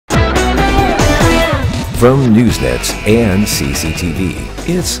From Newsnets and CCTV,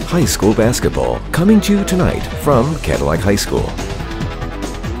 it's high school basketball coming to you tonight from Cadillac High School.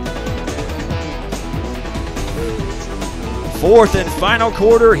 Fourth and final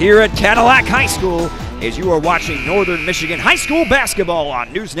quarter here at Cadillac High School as you are watching Northern Michigan High School basketball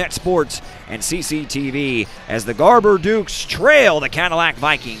on Newsnet Sports and CCTV as the Garber Dukes trail the Cadillac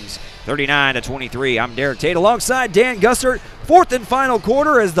Vikings 39-23. I'm Derek Tate alongside Dan Gussert. Fourth and final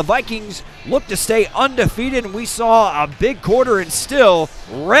quarter as the Vikings look to stay undefeated, and we saw a big quarter and still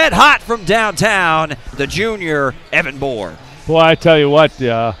red hot from downtown, the junior Evan Bohr. Well, I tell you what,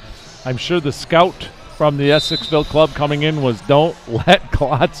 I'm sure the scout from the Essexville club coming in was don't let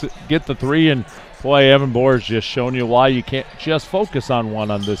Klotz get the three, and boy, Evan Bohr has just shown you why you can't just focus on one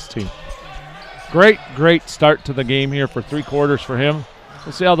on this team. Great start to the game here for three quarters for him.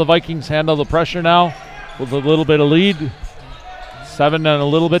 We'll see how the Vikings handle the pressure now with a little bit of lead. 7 and a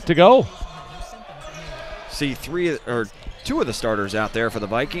little bit to go. See two of the starters out there for the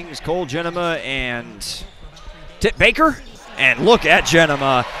Vikings, Cole Genema and Tip Baker. And look at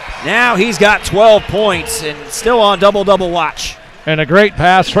Genema. Now he's got 12 points and still on double-double watch. And a great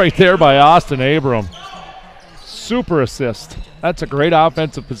pass right there by Austin Abram. Super assist. That's a great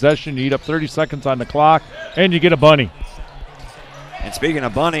offensive possession. You eat up 30 seconds on the clock, and you get a bunny. And speaking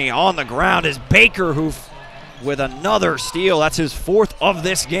of bunny, on the ground is Baker, who with another steal. That's his fourth of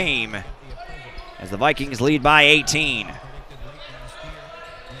this game as the Vikings lead by 18.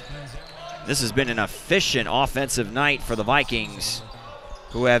 This has been an efficient offensive night for the Vikings,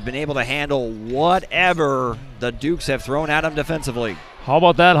 who have been able to handle whatever the Dukes have thrown at them defensively. How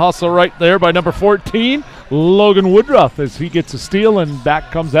about that hustle right there by number 14, Logan Woodruff, as he gets a steal, and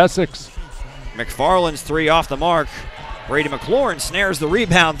back comes Essex. McFarland's three off the mark. Brady McLaurin snares the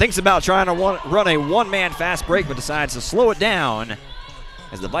rebound, thinks about trying to run a one-man fast break, but decides to slow it down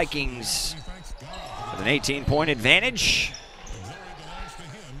as the Vikings with an 18-point advantage.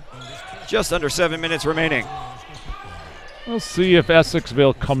 Just under 7 minutes remaining. We'll see if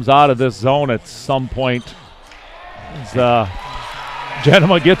Essexville comes out of this zone at some point.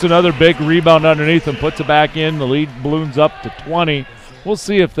 Genema gets another big rebound underneath and puts it back in. The lead balloons up to 20. We'll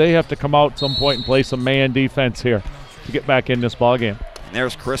see if they have to come out at some point and play some man defense here to get back in this ball game. And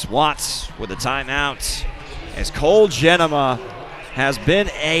there's Chris Watts with a timeout as Cole Genema has been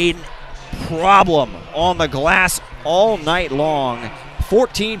a problem on the glass all night long.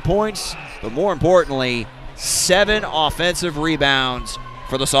 14 points, but more importantly, 7 offensive rebounds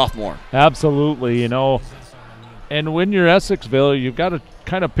for the sophomore. Absolutely, and when you're Essexville, you've got to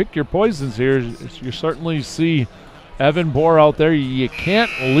kind of pick your poisons here. You certainly see Evan Bohr out there. You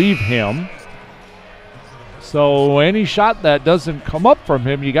can't leave him. So any shot that doesn't come up from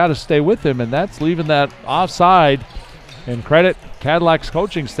him, you got to stay with him, and that's leaving that offside. And credit Cadillac's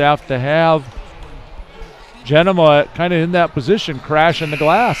coaching staff to have Genema kind of in that position, crashing the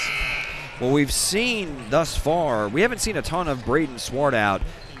glass. Well, we've seen thus far, we haven't seen a ton of Braden Swartout,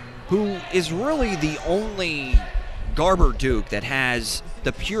 who is really the only Garber Duke that has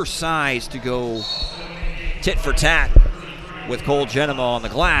the pure size to go tit for tat with Cole Genema on the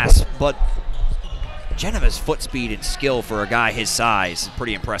glass, but Genema's foot speed and skill for a guy his size is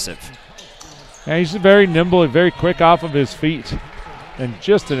pretty impressive. Yeah, he's very nimble and very quick off of his feet, and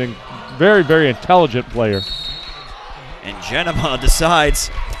just a very intelligent player. And Genema decides,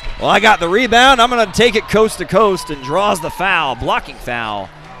 well, I got the rebound, I'm going to take it coast to coast, and draws the foul, blocking foul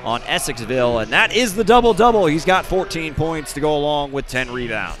on Essexville, and that is the double-double. He's got 14 points to go along with 10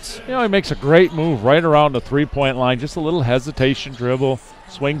 rebounds. He makes a great move right around the three-point line, just a little hesitation dribble,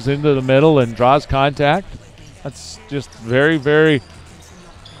 swings into the middle and draws contact. That's just very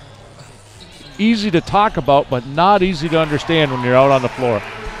easy to talk about, but not easy to understand when you're out on the floor.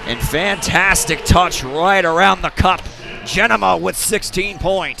 And fantastic touch right around the cup. Genema with 16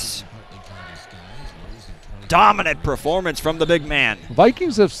 points. Dominant performance from the big man.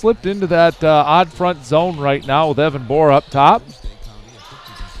 Vikings have slipped into that odd front zone right now with Evan Bohr up top.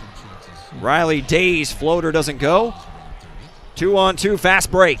 Riley Day's floater doesn't go. 2-on-2 fast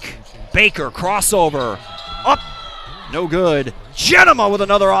break. Baker crossover. Up. No good. Genema with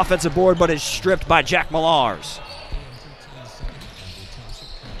another offensive board, but is stripped by Jack Millars.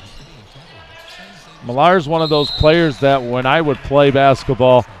 Millar's one of those players that when I would play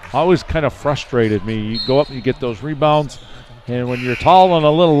basketball always kind of frustrated me. You go up and you get those rebounds, and when you're tall and a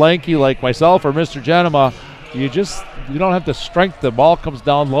little lanky like myself or Mr. Genema, you don't have the strength. The ball comes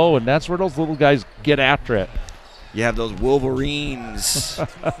down low, and that's where those little guys get after it. You have those Wolverines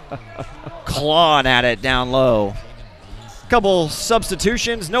clawing at it down low. Couple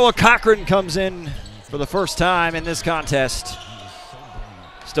substitutions. Noah Cochran comes in for the first time in this contest.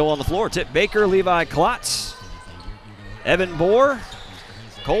 Still on the floor, Tip Baker, Levi Klotz, Evan Bohr,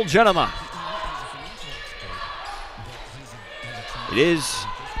 Cole Genema. It is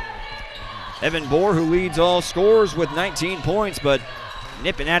Evan Bohr who leads all scorers with 19 points, but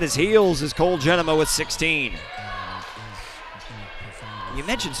nipping at his heels is Cole Genema with 16. You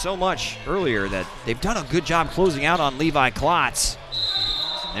mentioned so much earlier that they've done a good job closing out on Levi Klotz.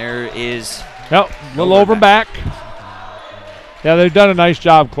 There is... Yep, a little over back. Yeah, they've done a nice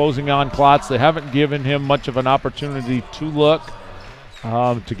job closing on Klotz. They haven't given him much of an opportunity to look,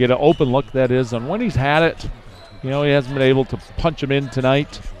 to get an open look, that is. And when he's had it, he hasn't been able to punch him in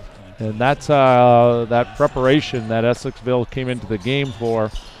tonight. And that's that preparation that Essexville came into the game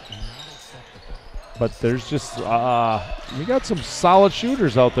for. But there's just, we got some solid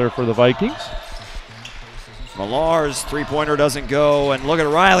shooters out there for the Vikings. Millar's three-pointer doesn't go, and look at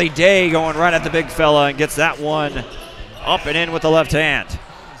Riley Day going right at the big fella and gets that one up and in with the left hand.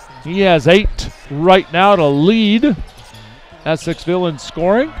 He has 8 right now to lead Essexville in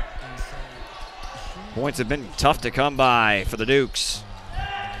scoring. Points have been tough to come by for the Dukes.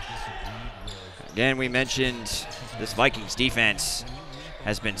 Again, we mentioned this Vikings defense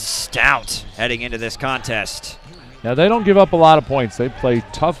has been stout heading into this contest. Now, they don't give up a lot of points. They play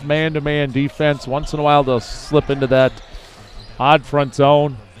tough man-to-man defense. Once in a while, they'll slip into that odd front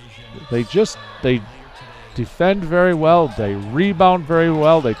zone. They defend very well. They rebound very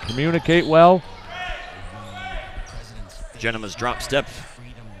well. They communicate well. Genema's drop step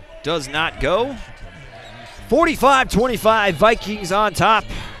does not go. 45-25, Vikings on top.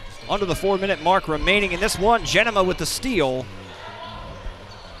 Under the 4-minute mark remaining in this one. Genema with the steal.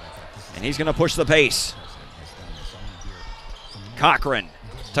 And he's going to push the pace. Cochran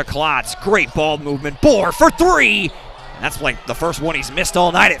to Klotz. Great ball movement. Bohr for 3. And that's like the first one he's missed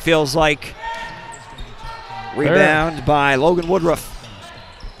all night, it feels like. Rebound by Logan Woodruff.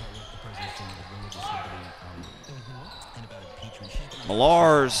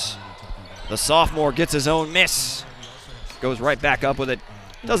 Millar's, the sophomore, gets his own miss. Goes right back up with it.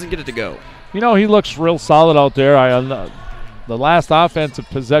 Doesn't get it to go. He looks real solid out there. The last offensive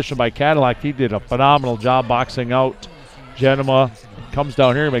possession by Cadillac, he did a phenomenal job boxing out Genema. Comes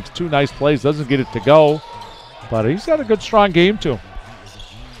down here, makes 2 nice plays, doesn't get it to go. But he's got a good, strong game, too.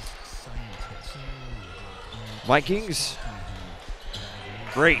 Vikings,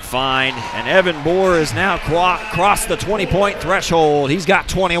 great find. And Evan Bohr has now crossed the 20-point threshold. He's got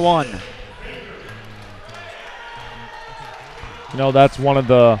 21. That's one of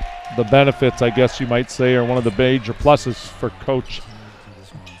the benefits, I guess you might say, or one of the major pluses for Coach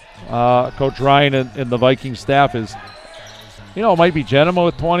Ryan and the Viking staff is, it might be Genema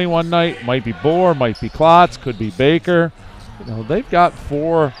with 21 night, might be Bohr, might be Klotz, could be Baker. They've got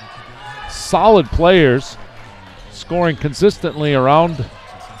 4 solid players scoring consistently around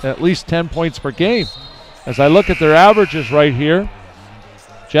at least 10 points per game. As I look at their averages right here,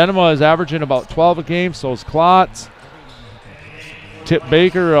 Genema is averaging about 12 a game, so is Klotz. Tip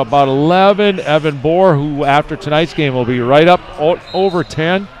Baker about 11. Evan Bohr, who after tonight's game will be right up over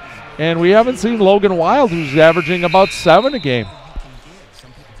 10. And we haven't seen Logan Wild, who's averaging about 7 a game.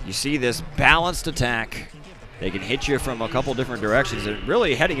 You see this balanced attack. They can hit you from a couple different directions. And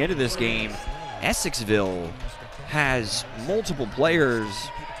really heading into this game, Essexville has multiple players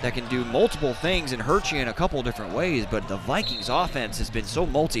that can do multiple things and hurt you in a couple different ways. But the Vikings offense has been so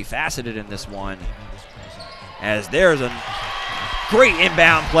multifaceted in this one. As there's a great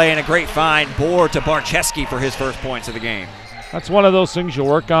inbound play and a great find. Bohr to Barczewski for his first points of the game. That's one of those things you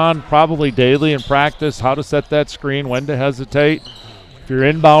work on probably daily in practice, how to set that screen, when to hesitate. If you're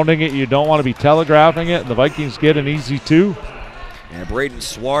inbounding it, you don't want to be telegraphing it, and the Vikings get an easy 2. And Braden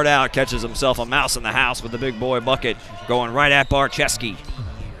Swartout catches himself a mouse in the house with the big boy bucket going right at Barczewski.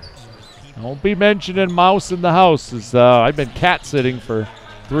 Don't be mentioning mouse in the house. As I've been cat sitting for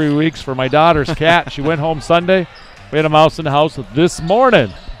 3 weeks for my daughter's cat. She went home Sunday. We had a mouse in the house this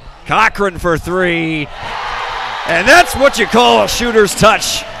morning. Cochran for 3. And that's what you call a shooter's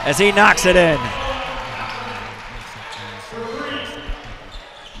touch as he knocks it in.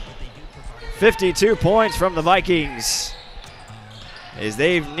 52 points from the Vikings as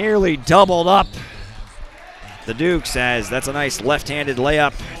they've nearly doubled up the Dukes, as that's a nice left-handed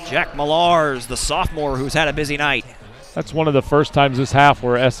layup. Jack Millar's, the sophomore who's had a busy night. That's one of the first times this half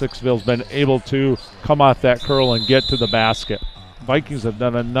where Essexville's been able to come off that curl and get to the basket. Vikings have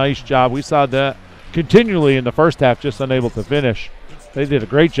done a nice job. We saw that continually in the first half, just unable to finish. They did a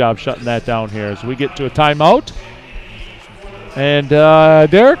great job shutting that down here as we get to a timeout. And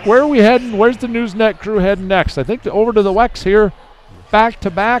Derek, where are we heading? Where's the Newsnet crew heading next? I think over to the Wex here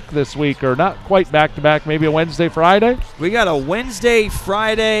back-to-back this week, or not quite back-to-back, maybe a Wednesday, Friday? We got a Wednesday,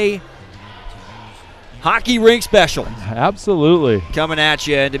 Friday hockey rink special. Absolutely. Coming at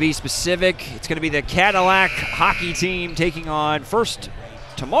you. And to be specific, it's going to be the Cadillac hockey team taking on first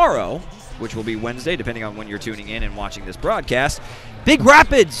tomorrow, which will be Wednesday, depending on when you're tuning in and watching this broadcast. Big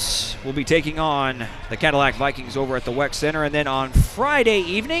Rapids will be taking on the Cadillac Vikings over at the WEC Center. And then on Friday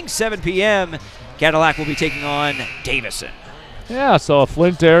evening, 7 p.m., Cadillac will be taking on Davison. Yeah, so a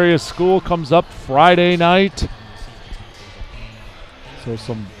Flint area school comes up Friday night. So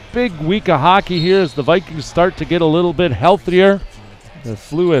some big week of hockey here as the Vikings start to get a little bit healthier. The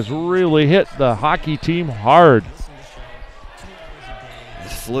flu has really hit the hockey team hard. The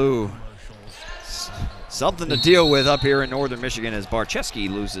flu, something to deal with up here in northern Michigan as Barczewski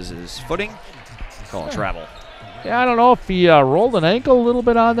loses his footing. Call it travel. Yeah, I don't know if he rolled an ankle a little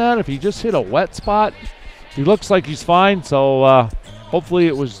bit on that, if he just hit a wet spot. He looks like he's fine, so hopefully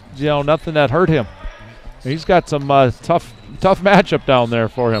it was nothing that hurt him. He's got some tough matchup down there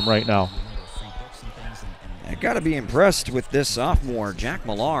for him right now. I got to be impressed with this sophomore, Jack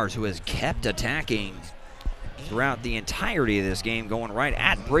Millars, who has kept attacking throughout the entirety of this game, going right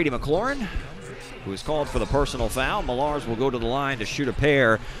at Brady McLaurin, who is called for the personal foul. Millars will go to the line to shoot a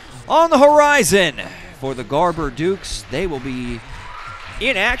pair. On the horizon for the Garber Dukes, they will be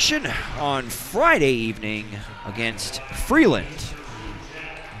in action on Friday evening against Freeland.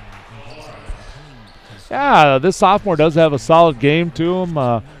 Yeah, this sophomore does have a solid game to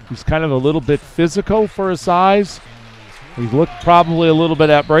him. He's kind of a little bit physical for his size. He looked probably a little bit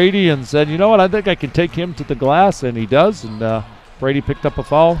at Brady and said, you know what, I think I can take him to the glass, and he does, and Brady picked up a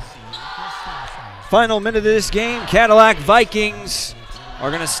foul. Final minute of this game, Cadillac Vikings are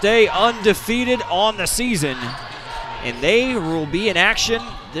going to stay undefeated on the season, and they will be in action,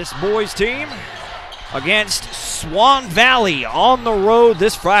 this boys team, against Swan Valley on the road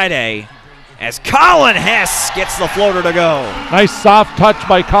this Friday, as Colin Hess gets the floater to go. Nice soft touch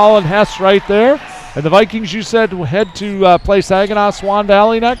by Colin Hess right there. And the Vikings, you said, head to play Saginaw Swan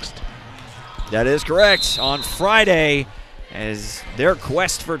Valley next? That is correct. On Friday, as their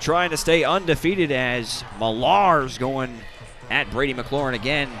quest for trying to stay undefeated, as Millars going at Brady McLaurin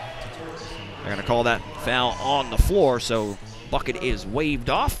again. They're going to call that foul on the floor, so bucket is waved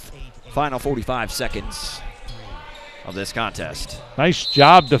off. Final 45 seconds of this contest. Nice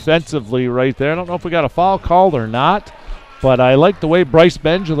job defensively right there. I don't know if we got a foul called or not, but I like the way Bryce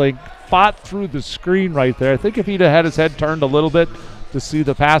Benjeling fought through the screen right there. I think if he'd have had his head turned a little bit to see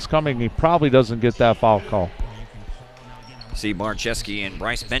the pass coming, he probably doesn't get that foul call. See Barczewski and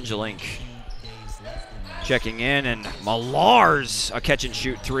Bryce Benjeling checking in, and Millars a catch and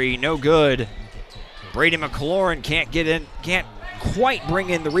shoot three, no good. Brady McLaurin can't get in, can't quite bring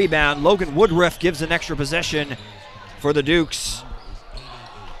in the rebound. Logan Woodruff gives an extra possession for the Dukes.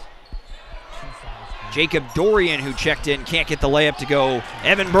 Jacob Dorian, who checked in, can't get the layup to go.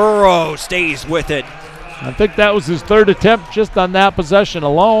 Evan Burrow stays with it. I think that was his third attempt just on that possession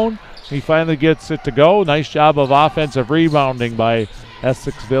alone. He finally gets it to go. Nice job of offensive rebounding by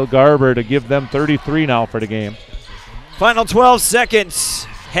Essexville Garber to give them 33 now for the game. Final 12 seconds.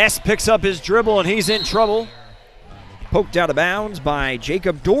 Hess picks up his dribble, and he's in trouble. Poked out of bounds by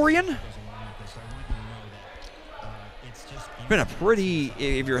Jacob Dorian. Been a pretty,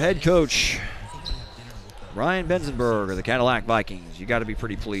 if you're head coach Ryan Benzenberg of the Cadillac Vikings, you got to be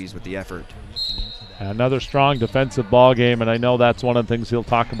pretty pleased with the effort. Another strong defensive ball game, and I know that's one of the things he'll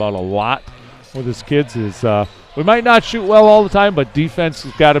talk about a lot with his kids is we might not shoot well all the time, but defense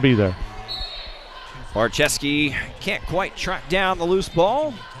has got to be there. Barczewski can't quite track down the loose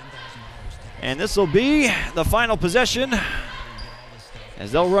ball. And this will be the final possession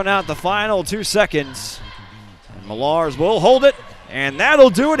as they'll run out the final 2 seconds. And Millars will hold it, and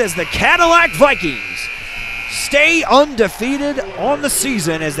that'll do it as the Cadillac Vikings stay undefeated on the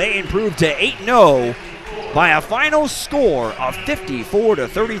season as they improve to 8-0 by a final score of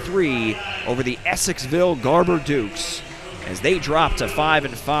 54-33 over the Essexville Garber Dukes as they drop to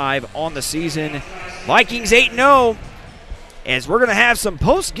 5-5 on the season. Vikings 8-0, as we're going to have some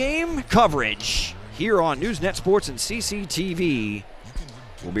post-game coverage here on NewsNet Sports and CCTV.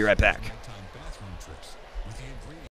 We'll be right back.